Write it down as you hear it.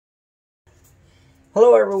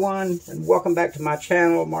Hello everyone, and welcome back to my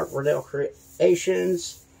channel, Mark Verdell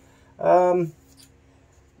Creations. Man,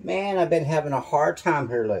 I've been having a hard time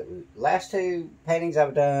here lately. Last two paintings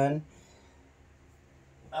I've done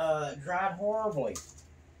dried horribly.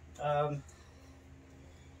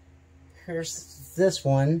 Here's this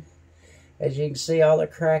one. As you can see, all the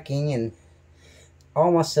cracking and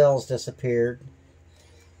all my cells disappeared.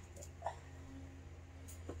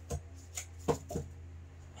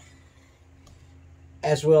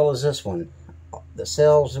 As well as this one. The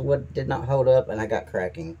cells did not hold up and I got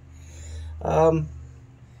cracking.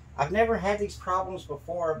 I've never had these problems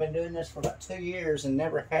before. I've been doing this for about 2 years and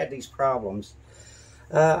never had these problems.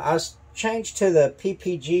 I was changed to the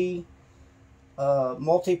PPG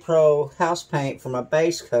Multi-Pro house paint for my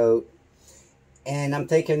base coat, and I'm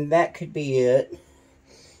thinking that could be it.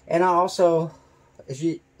 And I also,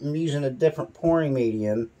 I'm using a different pouring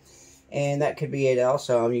medium, and that could be it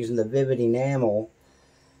also. I'm using the Vivid Enamel.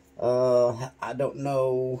 I don't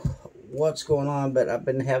know what's going on, but I've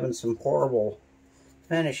been having some horrible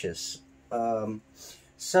finishes.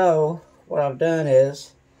 So what I've done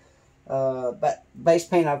is, but base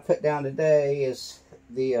paint I've put down today is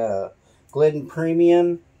the Glidden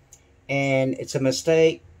Premium, and it's a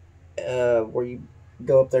mistake where you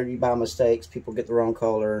go up there, you buy mistakes, people get the wrong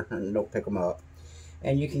color and don't pick them up,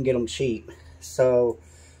 and you can get them cheap. So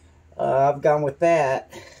I've gone with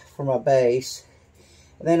that for my base.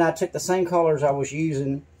 And then I took the same colors I was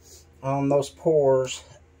using on those pours,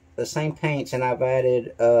 the same paints, and I've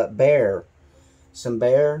added Behr, some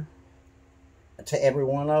Behr to every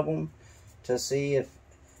one of them to see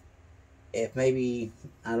if maybe,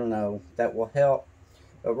 I don't know, that will help.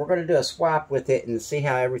 But we're going to do a swap with it and see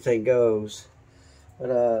how everything goes.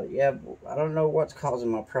 But yeah, I don't know what's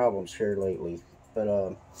causing my problems here lately.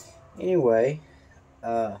 But anyway,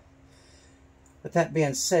 with that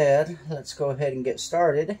being said, let's go ahead and get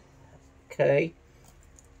started. Okay.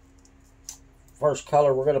 First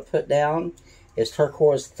color we're going to put down is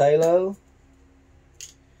turquoise phthalo.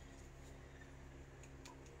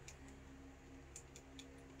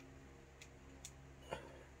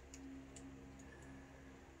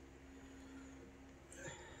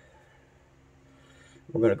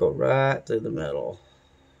 We're going to go right through the middle.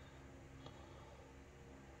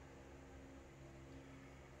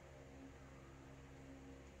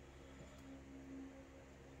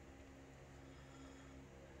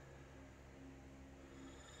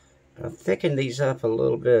 I thickened these up a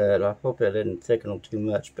little bit. I hope I didn't thicken them too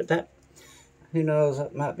much, but that, who knows,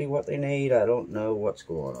 that might be what they need. I don't know what's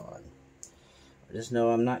going on. I just know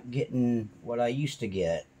I'm not getting what I used to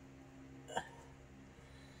get.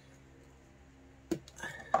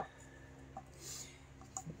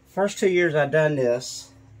 First 2 years I've done this,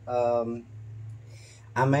 I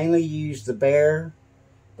mainly used the Behr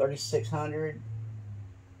 3600,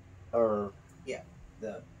 or yeah,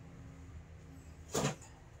 the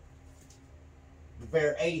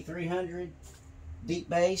Behr 8300 deep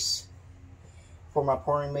base for my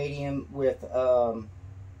pouring medium with the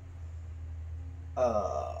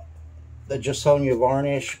Jasonia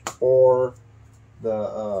varnish or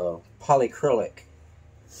the polyacrylic.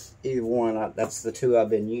 Either one, that's the two I've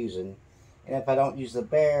been using. And if I don't use the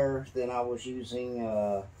Behr, then I was using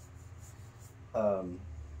the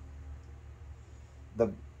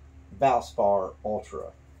Valspar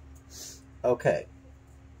Ultra. Okay,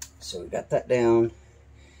 so we got that down.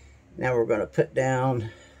 Now we're going to put down,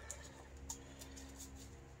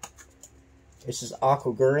 this is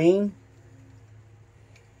aqua green.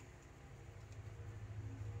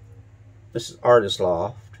 This is Artist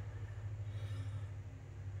Loft.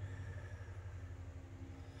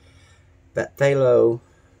 That phthalo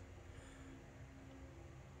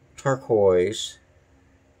turquoise,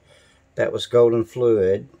 that was golden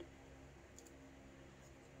fluid.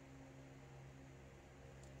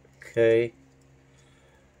 Okay.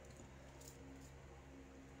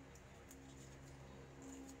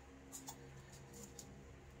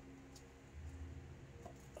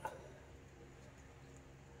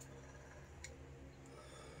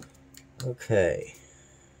 Okay.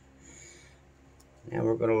 Now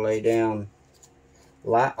we're going to lay down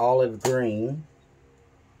light olive green.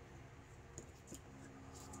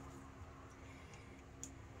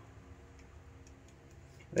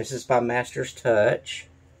 This is by Master's Touch.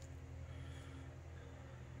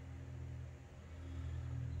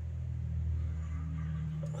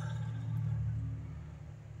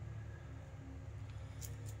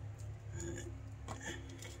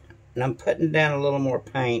 And I'm putting down a little more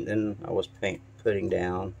paint than I was putting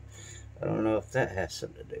down. I don't know if that has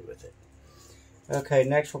something to do with it. Okay,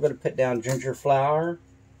 next we're going to put down ginger flower.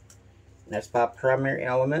 That's by Primary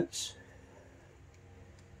Elements.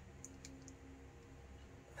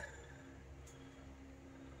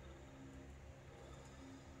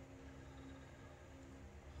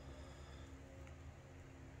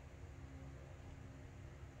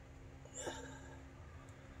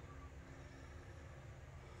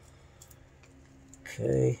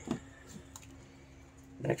 Okay.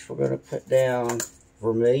 Next we're going to put down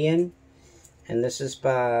vermilion. And this is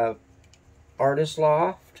by Artist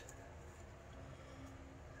Loft.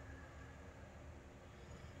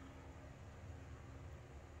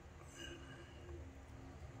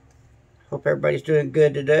 Hope everybody's doing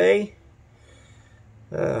good today.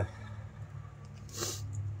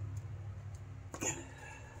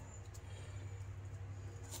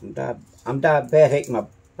 I'm diabetic. My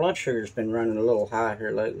blood sugar's been running a little high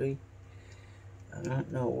here lately. I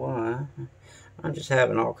don't know why. I'm just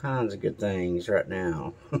having all kinds of good things right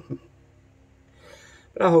now.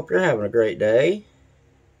 But I hope you're having a great day.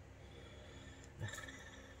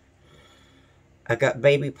 I got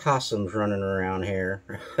baby possums running around here.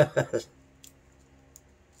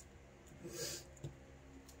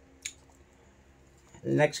 The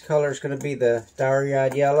next color is going to be the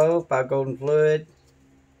diarylide yellow by Golden Fluid.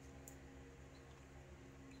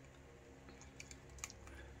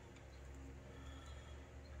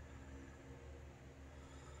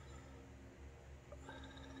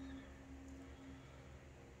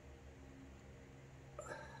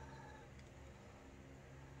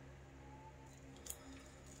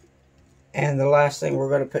 And the last thing we're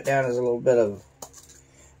going to put down is a little bit of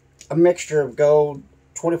a mixture of gold,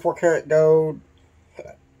 24 karat gold,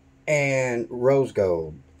 and rose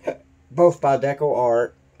gold. Both by Deco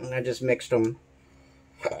Art. And I just mixed them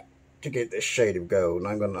to get this shade of gold. And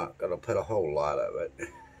I'm not going to put a whole lot of it.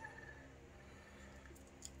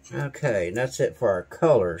 Okay, and that's it for our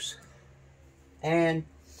colors. And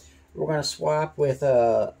we're going to swap with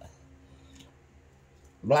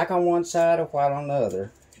black on one side and white on the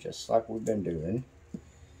other, just like we've been doing.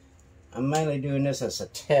 I'm mainly doing this as a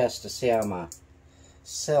test to see how my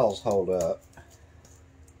cells hold up.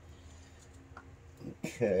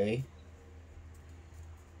 Okay.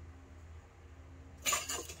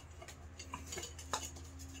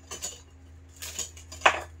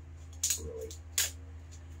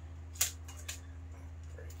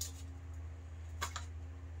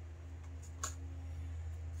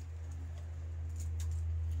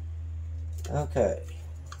 Okay,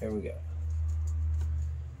 here we go.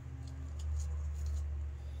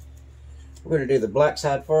 We're going to do the black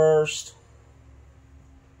side first.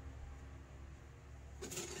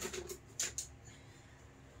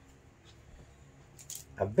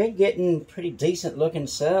 I've been getting pretty decent looking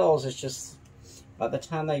cells. It's just by the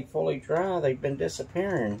time they fully dry, they've been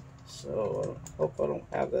disappearing. So I hope I don't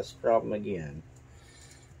have this problem again.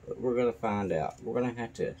 But we're going to find out. We're going to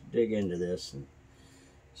have to dig into this and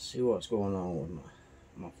see what's going on with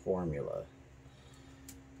my formula.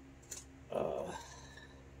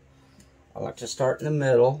 I like to start in the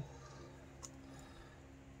middle.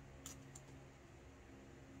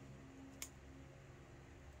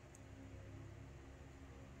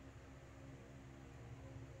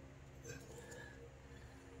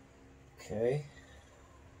 Okay.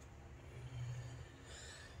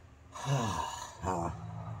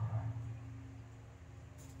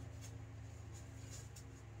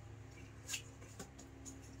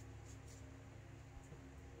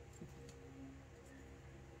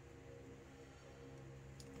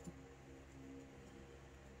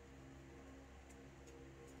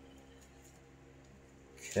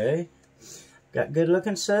 Okay, got good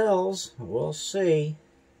looking cells. We'll see.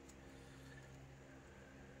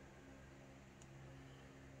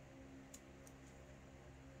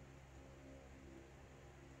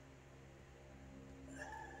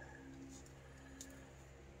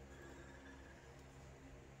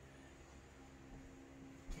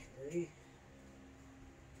 Okay.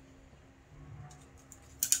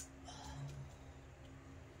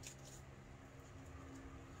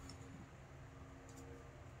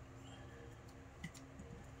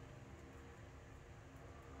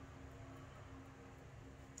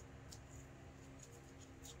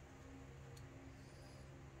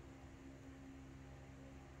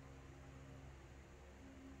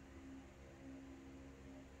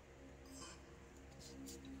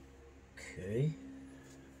 Okay.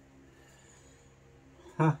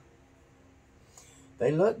 Huh.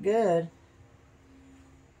 They look good.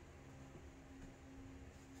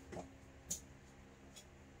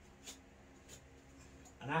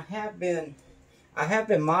 And I have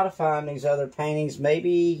been modifying these other paintings.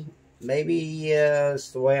 Maybe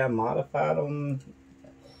it's the way I modified them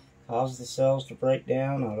caused the cells to break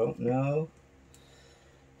down. I don't know.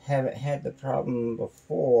 Haven't had the problem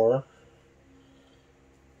before.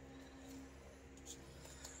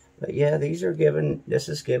 But yeah, this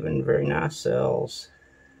is giving very nice cells.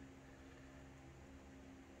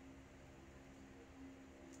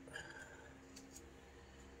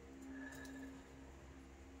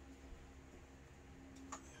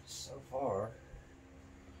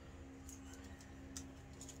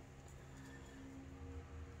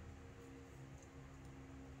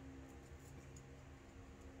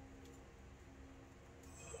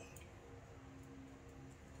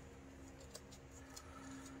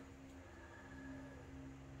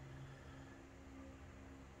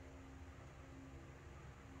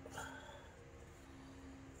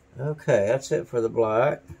 Okay, that's it for the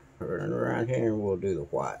black. Running around here and we'll do the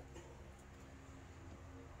white.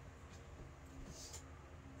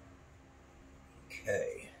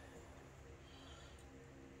 Okay.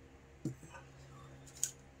 I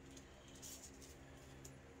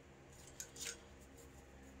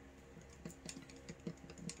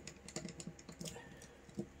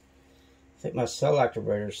think my cell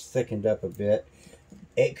activator's thickened up a bit.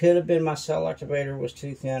 It could have been my cell activator was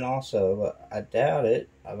too thin also, but I doubt it.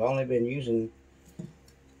 I've only been using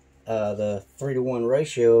the 3-to-1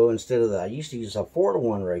 ratio instead of I used to use a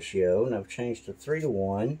 4-to-1 ratio, and I've changed to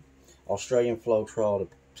 3-to-1 Australian floe trol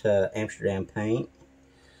to Amsterdam paint.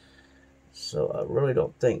 So I really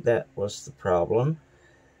don't think that was the problem.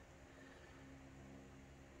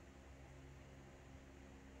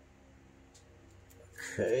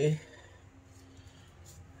 Okay.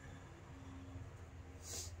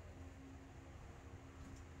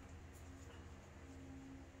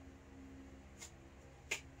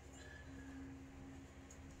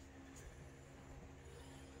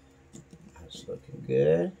 That's looking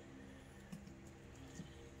good.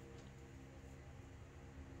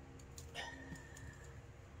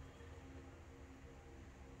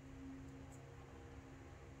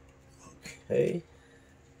 Okay.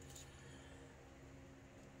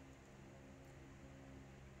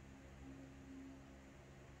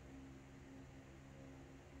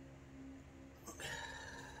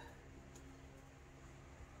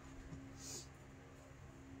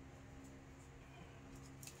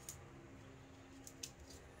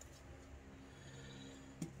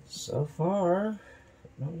 So far,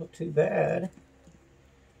 don't look too bad.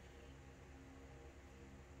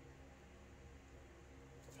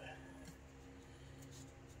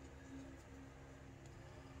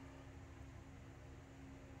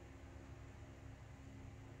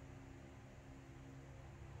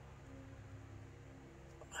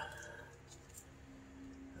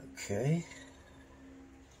 Okay.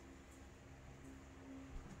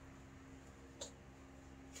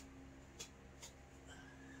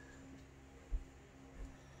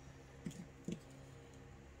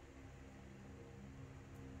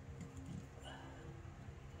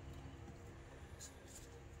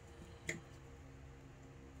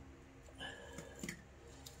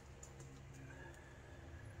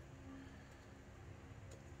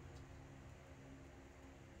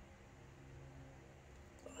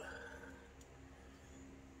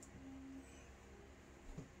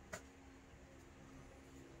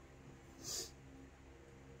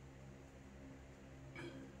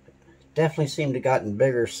 Definitely seem to have gotten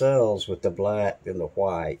bigger cells with the black than the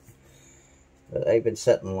white. But they've been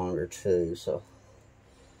setting longer too, so.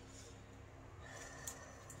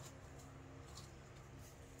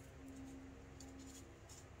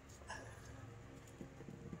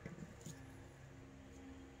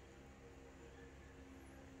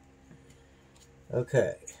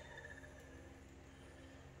 Okay.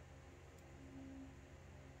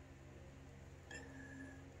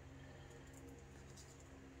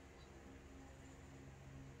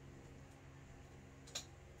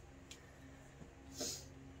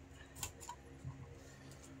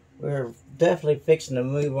 We're definitely fixing to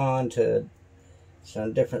move on to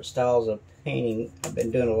some different styles of painting. I've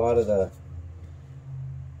been doing a lot of the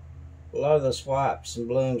swipes and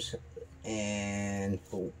blooms, and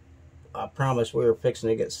I promise we were fixing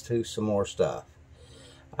to get to some more stuff.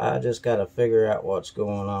 I just got to figure out what's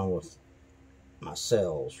going on with my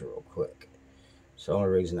cells real quick. It's the only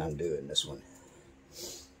reason I'm doing this one.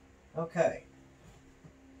 Okay.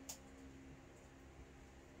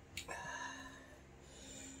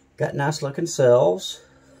 Got nice looking cells.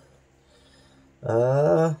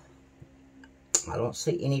 I don't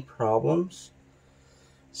see any problems.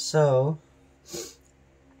 So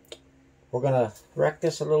we're gonna wreck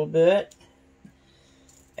this a little bit,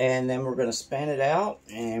 and then we're gonna span it out,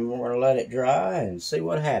 and we're gonna let it dry and see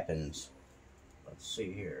what happens. Let's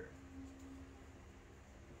see here.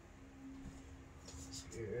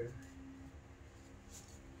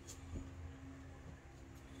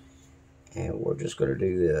 And we're just gonna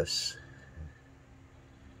do this.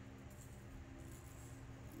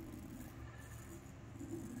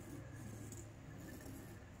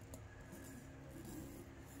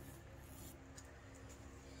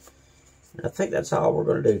 I think that's all we're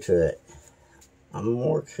going to do to it. I'm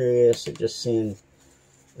more curious at just seeing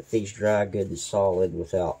if these dry good and solid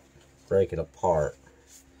without breaking apart.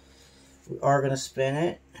 We are going to spin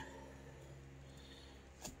it.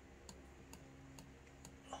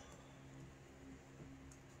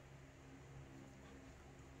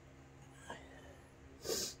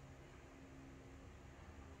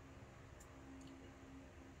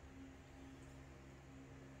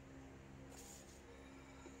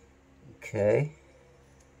 Okay.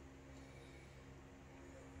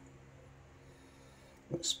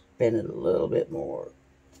 Let's spin it a little bit more.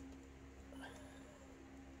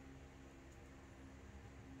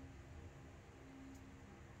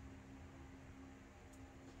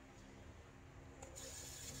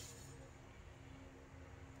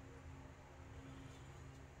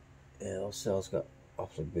 Yeah, those cells got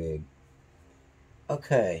awfully big.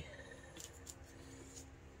 Okay.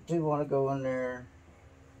 Do want to go in there,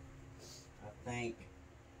 I think.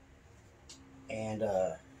 And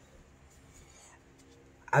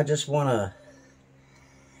I just want to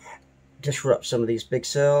disrupt some of these big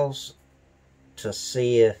cells to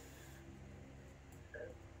see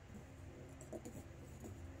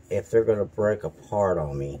if they're going to break apart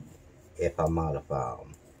on me if I modify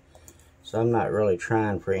them. So I'm not really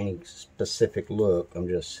trying for any specific look. I'm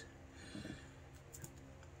just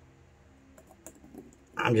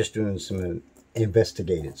doing some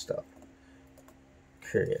investigative stuff.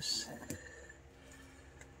 Curious.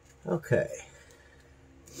 Okay.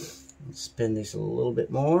 Let's spin these a little bit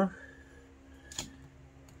more.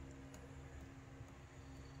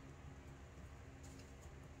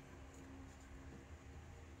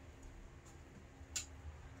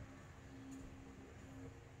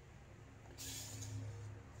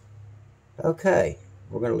 Okay,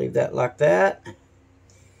 we're going to leave that like that,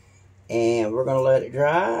 and we're going to let it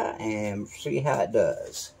dry and see how it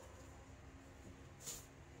does.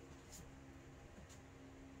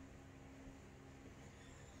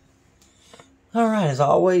 Alright, as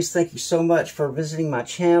always, thank you so much for visiting my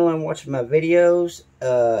channel and watching my videos.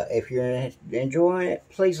 If you're enjoying it,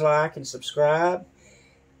 please like and subscribe.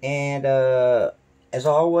 And as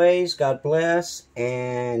always, God bless,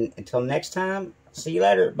 and until next time, see you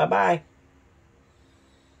later. Bye-bye.